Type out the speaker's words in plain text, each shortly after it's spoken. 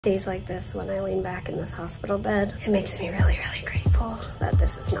Days like this, when I lean back in this hospital bed, it makes me really, really grateful that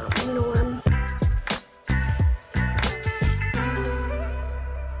this is not the norm.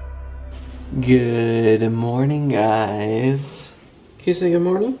 Good morning, guys. Can you say good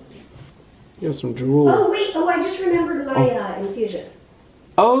morning? You have some drool. Oh, wait. Oh, I just remembered my infusion.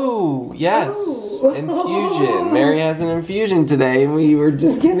 Oh, yes. Oh. Infusion. Mary has an infusion today, and we were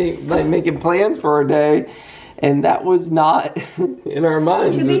just getting, like, making plans for our day. And that was not in our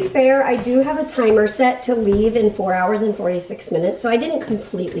minds. To be fair, I do have a timer set to leave in 4 hours and 46 minutes, so I didn't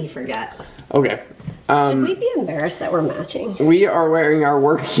completely forget. Okay. Should we be embarrassed that we're matching? We are wearing our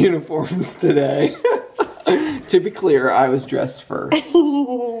work uniforms today. To be clear, I was dressed first.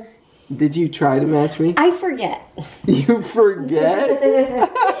 Did you try to match me? I forget. You forget?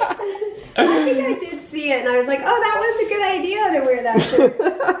 I think I did see it, and I was like, oh, that was a good idea to wear that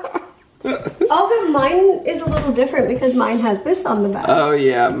shirt. Also, mine is a little different because mine has this on the back. Oh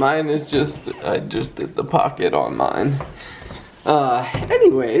yeah, mine is just, I just did the pocket on mine.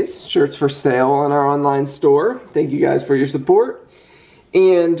 Anyways, shirts for sale on our online store. Thank you guys for your support.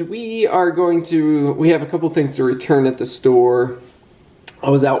 And we are going to, we have a couple things to return at the store.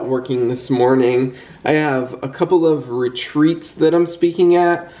 I was out working this morning. I have a couple of retreats that I'm speaking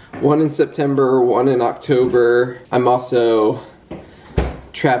at. One in September, one in October. I'm also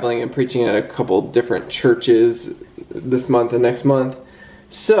traveling and preaching at a couple different churches this month and next month.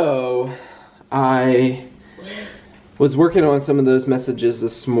 So I was working on some of those messages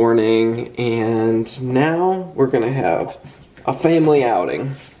this morning, and now we're gonna have a family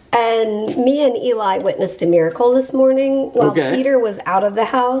outing. And me and Eli witnessed a miracle this morning. While Peter was out of the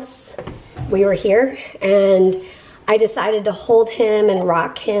house, we were here, and I decided to hold him and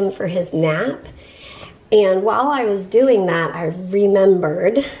rock him for his nap. And while I was doing that, I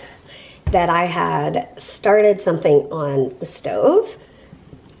remembered that I had started something on the stove.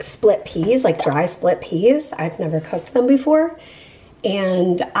 Split peas, like dry split peas. I've never cooked them before.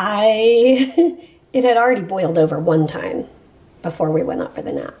 And it had already boiled over one time before we went up for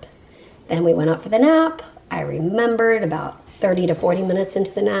the nap. Then we went up for the nap. I remembered about 30 to 40 minutes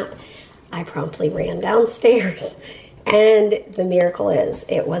into the nap, I promptly ran downstairs. And the miracle is,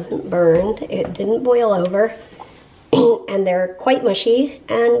 it wasn't burned, it didn't boil over, and they're quite mushy,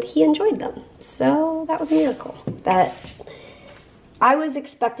 and he enjoyed them. So that was a miracle. That I was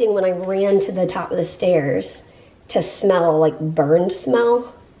expecting when I ran to the top of the stairs to smell like burned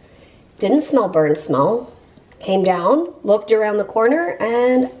smell. Didn't smell burned smell. Came down, looked around the corner,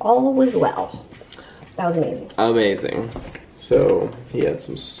 and all was well. That was amazing. Amazing. So he had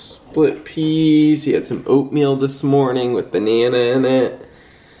some split peas, he had some oatmeal this morning with banana in it.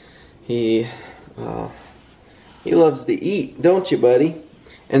 He loves to eat, don't you, buddy?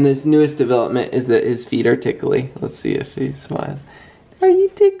 And this newest development is that his feet are tickly. Let's see if he's smiling. Are you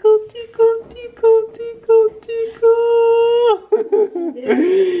tickle, tickle, tickle, tickle, tickle?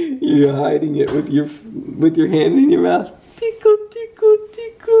 You're hiding it with your hand in your mouth. Tickle, tickle,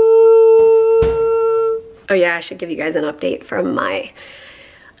 tickle. Oh yeah, I should give you guys an update from my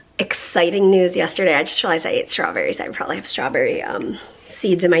exciting news yesterday. I just realized I ate strawberries. I probably have strawberry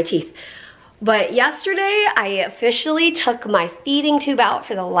seeds in my teeth. But yesterday, I officially took my feeding tube out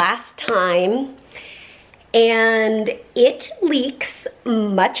for the last time, and it leaks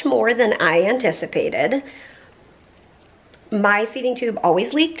much more than I anticipated. My feeding tube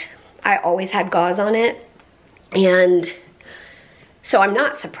always leaked. I always had gauze on it, and so I'm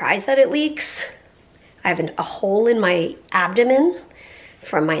not surprised that it leaks. I have a hole in my abdomen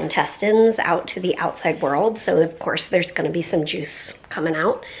from my intestines out to the outside world, so of course there's gonna be some juice coming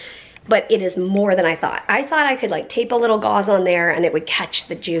out, but it is more than I thought. I thought I could like tape a little gauze on there and it would catch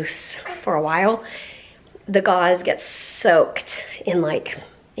the juice for a while. The gauze gets soaked in like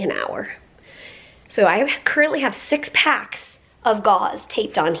an hour. So I currently have 6 packs of gauze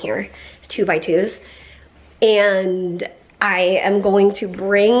taped on here, 2x2s, and I am going to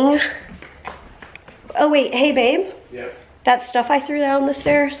bring, oh wait, hey babe. Yeah. That stuff I threw down the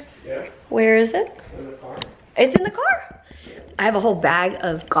stairs? Yeah. Where is it? In the car. It's in the car. I have a whole bag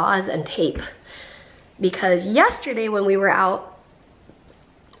of gauze and tape because yesterday when we were out,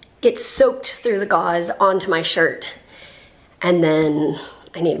 it soaked through the gauze onto my shirt, and then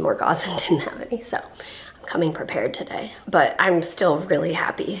I needed more gauze and didn't have any, so I'm coming prepared today. But I'm still really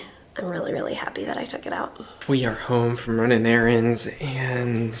happy. I'm really, really happy that I took it out. We are home from running errands,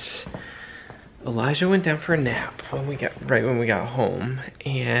 and Elijah went down for a nap right when we got home,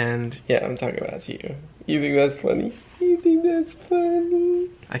 and yeah, I'm talking about you. You think that's funny? You think that's funny?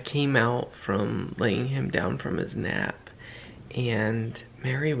 I came out from laying him down from his nap, and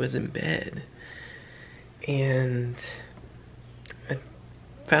Mary was in bed, and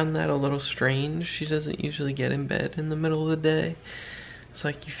found that a little strange. She doesn't usually get in bed in the middle of the day. It's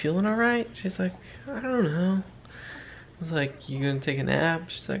like, you feeling all right? She's like, I don't know. I was like, you gonna take a nap?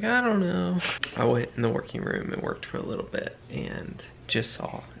 She's like, I don't know. I went in the working room and worked for a little bit and just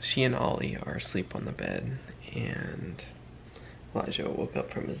saw she and Ollie are asleep on the bed, and Elijah woke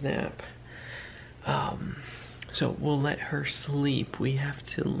up from his nap. So we'll let her sleep. We have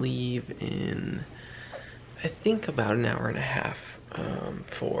to leave in, I think, about an hour and a half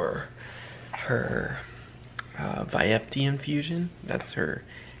for her Vyepti infusion. That's her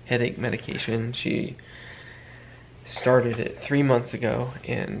headache medication. She started it 3 months ago,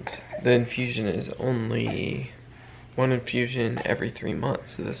 and the infusion is only 1 infusion every 3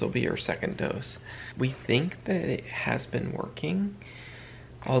 months, so this will be her 2nd dose. We think that it has been working,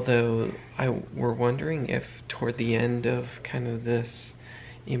 although we're wondering if toward the end of kind of this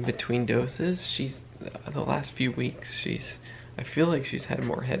in between doses, the last few weeks, I feel like she's had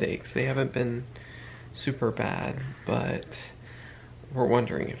more headaches. They haven't been super bad, but we're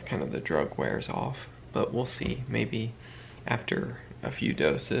wondering if kind of the drug wears off. But we'll see, maybe after a few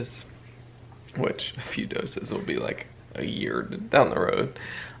doses, which a few doses will be like a year down the road,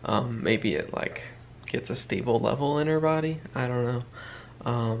 maybe it like gets a stable level in her body. I don't know.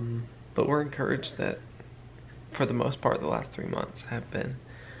 But we're encouraged that for the most part the last 3 months have been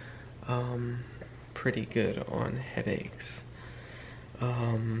pretty good on headaches.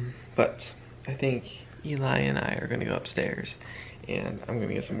 But I think Eli and I are gonna go upstairs and I'm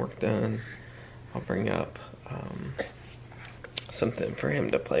gonna get some work done. I'll bring up something for him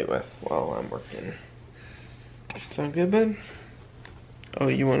to play with while I'm working. Sound good, bud? Oh,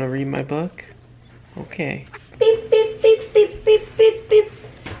 you want to read my book? Okay. Beep, beep, beep, beep, beep, beep, beep.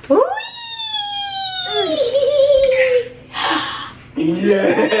 Whee!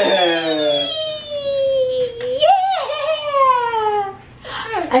 Yeah! Yeah!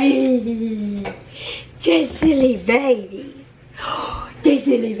 Ay, just silly baby. Just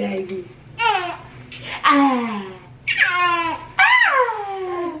silly baby. Ah. Ah. Ah.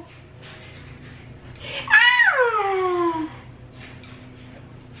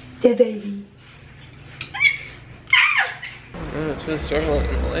 The baby. Oh, it's really struggling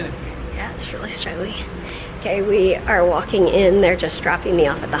in the light. Yeah, it's really struggling. Okay, we are walking in. They're just dropping me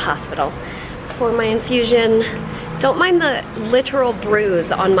off at the hospital for my infusion. Don't mind the literal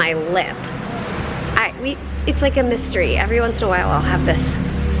bruise on my lip. It's like a mystery. Every once in a while I'll have this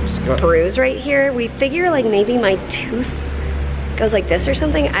bruise right here. We figure like maybe my tooth goes like this or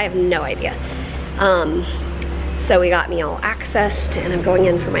something. I have no idea. So we got me all accessed and I'm going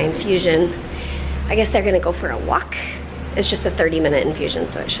in for my infusion. I guess they're gonna go for a walk. It's just a 30-minute infusion,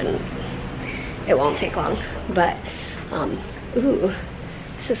 so it won't take long. But, ooh,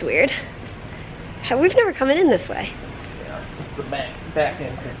 this is weird. We've never come in this way. Yeah, it's the back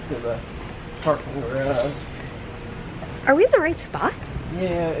entrance to the parking garage. Are we in the right spot?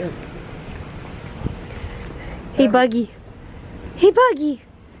 Yeah. Hey, Buggy. Hey, Buggy.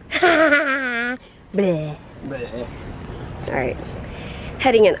 Bleh. Bleh. Alright,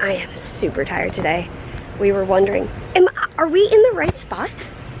 heading in. I am super tired today. We were wondering, are we in the right spot?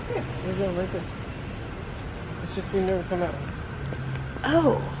 Yeah, we're going right there. It's just we never come out.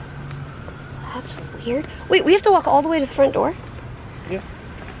 Oh, that's weird. Wait, we have to walk all the way to the front door? Yeah.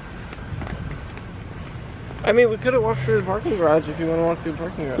 I mean, we could have walked through the parking garage if you want to walk through the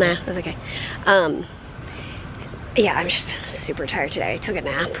parking garage. Nah, that's okay. Yeah, I'm just super tired today. I took a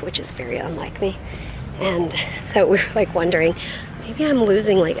nap, which is very unlike me. And so we were like wondering, maybe I'm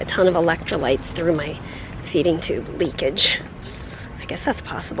losing like a ton of electrolytes through my feeding tube leakage. I guess that's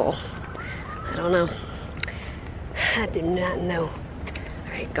possible. I don't know. I do not know.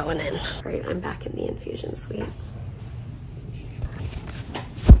 All right, going in. All right, I'm back in the infusion suite.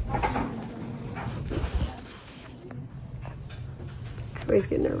 I always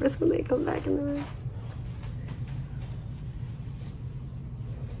get nervous when they come back in the room.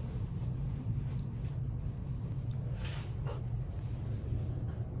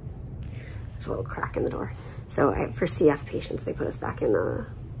 There's a little crack in the door. So for CF patients, they put us back in a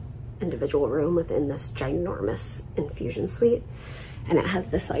individual room within this ginormous infusion suite. And it has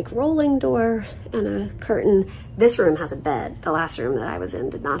this like rolling door and a curtain. This room has a bed. The last room that I was in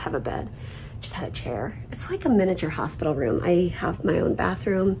did not have a bed, just had a chair. It's like a miniature hospital room. I have my own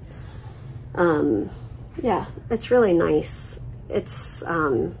bathroom. Yeah, it's really nice. It's,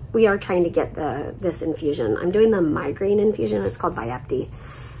 we are trying to get this infusion. I'm doing the migraine infusion. It's called Vyepti.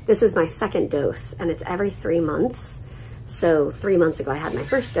 This is my 2nd dose and it's every 3 months. So 3 months ago I had my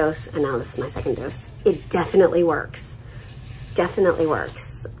 1st dose and now this is my 2nd dose. It definitely works. Definitely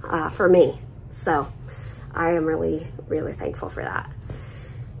works for me. So I am really, really thankful for that.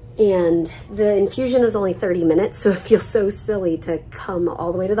 And the infusion is only 30 minutes, so it feels so silly to come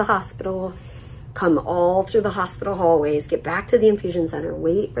all the way to the hospital, come all through the hospital hallways, get back to the infusion center,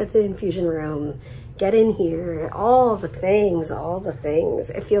 wait for the infusion room, get in here, all the things.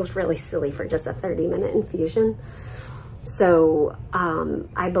 It feels really silly for just a 30-minute infusion. So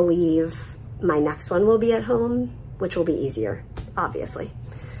I believe my next one will be at home, which will be easier, obviously.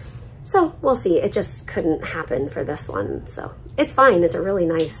 So we'll see. It just couldn't happen for this one. So it's fine. It's a really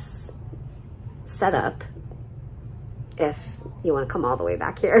nice setup if you want to come all the way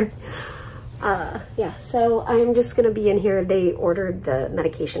back here. Yeah, so I'm just going to be in here. They ordered the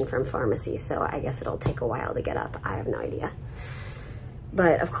medication from pharmacy, so I guess it'll take a while to get up. I have no idea.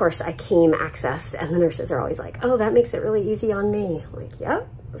 But of course I came accessed, and the nurses are always like, oh, that makes it really easy on me. I'm like, yep.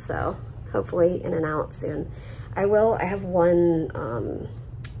 So hopefully in and out soon. I have one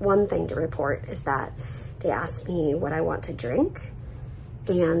thing to report is that they asked me what I want to drink,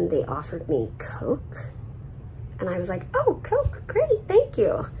 and they offered me Coke. And I was like, oh, Coke, great, thank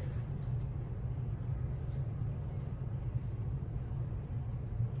you.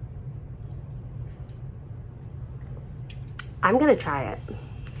 I'm gonna try it,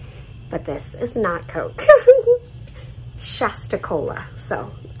 but this is not Coke. Shasta Cola.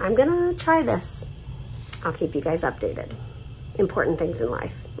 So I'm gonna try this. I'll keep you guys updated. Important things in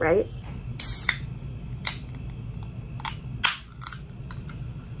life, right?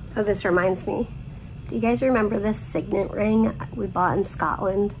 Oh, this reminds me. Do you guys remember this signet ring we bought in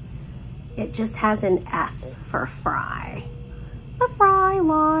Scotland? It just has an F for Frey. The Frey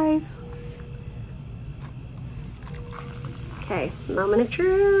Life. Okay, moment of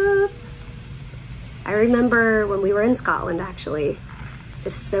truth. I remember when we were in Scotland, actually,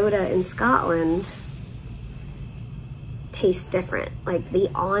 the soda in Scotland tastes different. Like the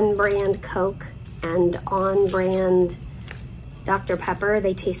on-brand Coke and on-brand Dr. Pepper,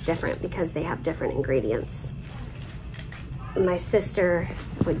 they taste different because they have different ingredients. My sister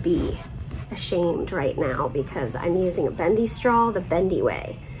would be ashamed right now because I'm using a bendy straw the bendy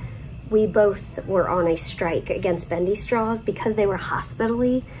way. We both were on a strike against bendy straws because they were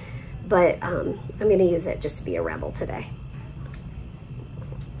hospital-y, but I'm gonna use it just to be a rebel today.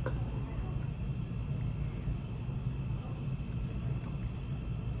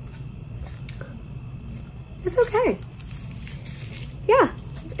 It's okay. Yeah,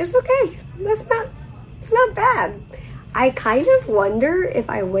 it's okay. It's not bad. I kind of wonder if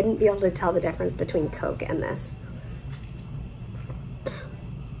I wouldn't be able to tell the difference between Coke and this.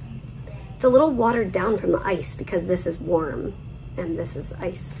 It's a little watered down from the ice because this is warm and this is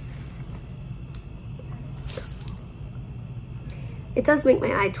ice. It does make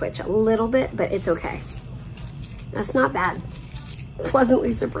my eye twitch a little bit, but it's okay. That's not bad.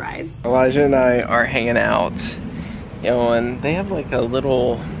 Pleasantly surprised. Elijah and I are hanging out, and they have like a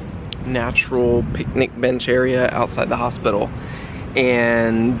little natural picnic bench area outside the hospital,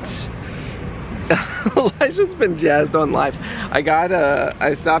 and Elijah's been jazzed on life.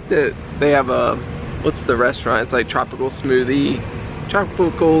 I stopped at, they have a, what's the restaurant? It's like Tropical Smoothie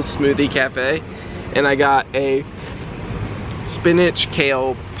Cafe. And I got a spinach,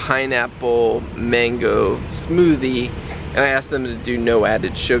 kale, pineapple, mango smoothie. And I asked them to do no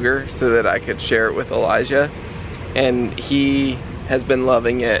added sugar so that I could share it with Elijah. And he has been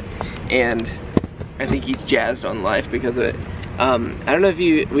loving it. And I think he's jazzed on life because of it. I don't know if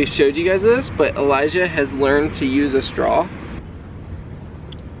we've showed you guys this, but Elijah has learned to use a straw.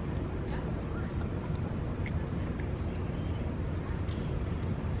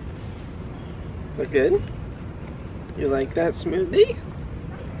 Is that good? You like that smoothie?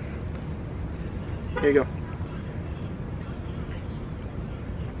 Here you go.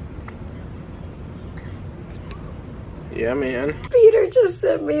 Yeah, man. Peter just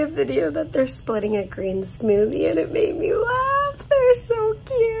sent me a video that they're splitting a green smoothie and it made me laugh. They're so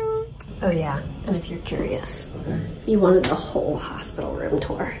cute. Oh yeah, and if you're curious, you wanted the whole hospital room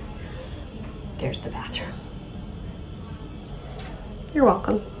tour. There's the bathroom. You're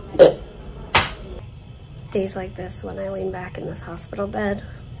welcome. Days like this, when I lean back in this hospital bed,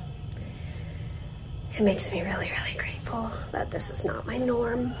 it makes me really, really grateful that this is not my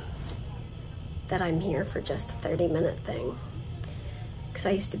norm. That I'm here for just a 30-minute thing. Because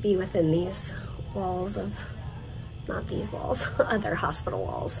I used to be within these walls of, not these walls, other hospital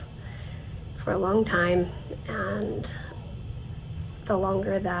walls for a long time. And the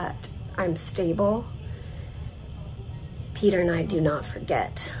longer that I'm stable, Peter and I do not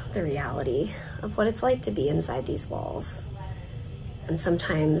forget the reality of what it's like to be inside these walls. And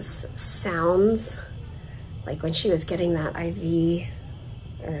sometimes sounds, like when she was getting that IV,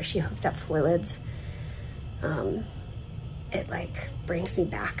 or she hooked up fluids, it like brings me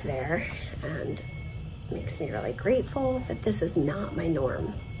back there and makes me really grateful that this is not my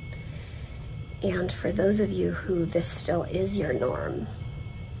norm. And for those of you who this still is your norm,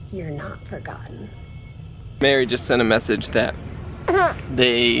 you're not forgotten. Mary just sent a message that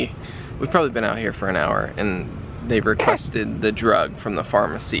we've probably been out here for an hour and they've requested the drug from the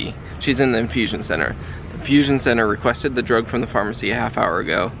pharmacy. She's in the infusion center. The infusion center requested the drug from the pharmacy a half hour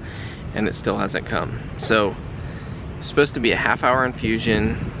ago and it still hasn't come. So it's supposed to be a half-hour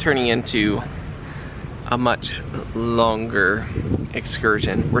infusion turning into a much longer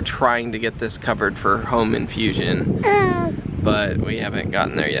excursion. We're trying to get this covered for home infusion, but we haven't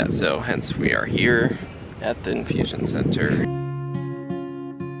gotten there yet, so hence we are here at the infusion center.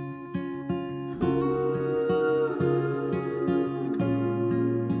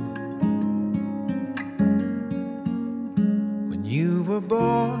 When you were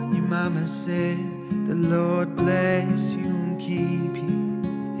born, your mama said, the Lord bless you and keep you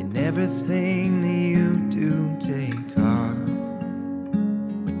in everything that you do, take heart.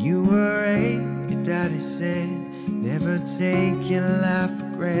 When you were 8, your daddy said, never take your life for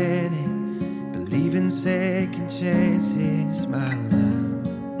granted. Believe in second chances, my love.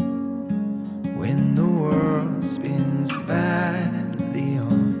 When the world spins badly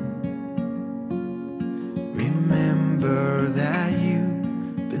on, remember that you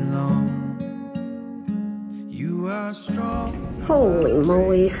belong. You are strong. Holy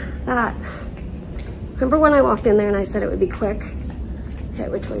moly, that. Remember when I walked in there and I said it would be quick? Okay,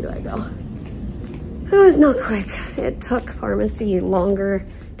 which way do I go? It was not quick. It took pharmacy longer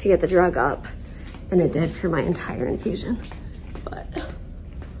to get the drug up than it did for my entire infusion. But,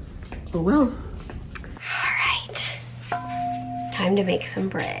 oh well. All right, time to make some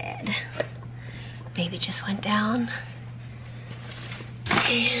bread. Baby just went down.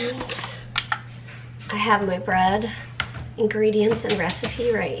 And I have my bread ingredients and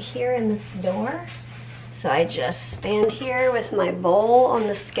recipe right here in this door. So I just stand here with my bowl on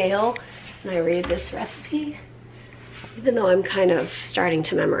the scale and I read this recipe, even though I'm kind of starting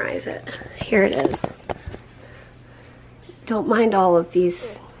to memorize it. Here it is. Don't mind all of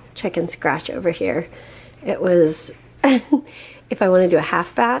these chicken scratch over here. It was if I want to do a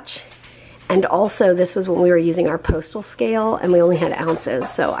half batch. And also this was when we were using our postal scale and we only had ounces.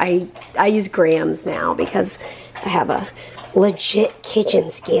 So I use grams now because I have a legit kitchen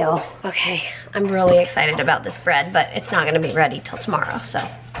scale. Okay, I'm really excited about this bread, but it's not gonna be ready till tomorrow, so.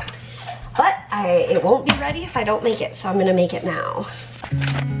 But it won't be ready if I don't make it, so I'm gonna make it now.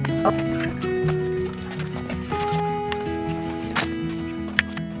 Oh.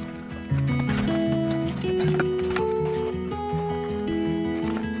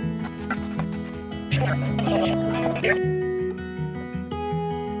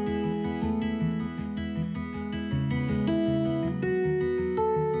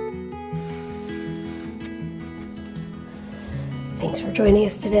 Thanks for joining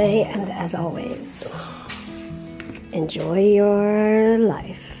us today, and as always, enjoy your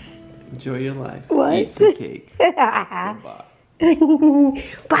life. Enjoy your life. What? Eat some cake. Bye,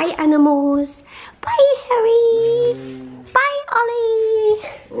 animals. Bye, Harry. Bye, Ollie.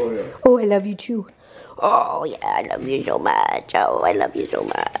 Oh, yeah. Oh, I love you too. Oh, yeah, I love you so much. Oh, I love you so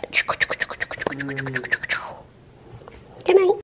much. Good night.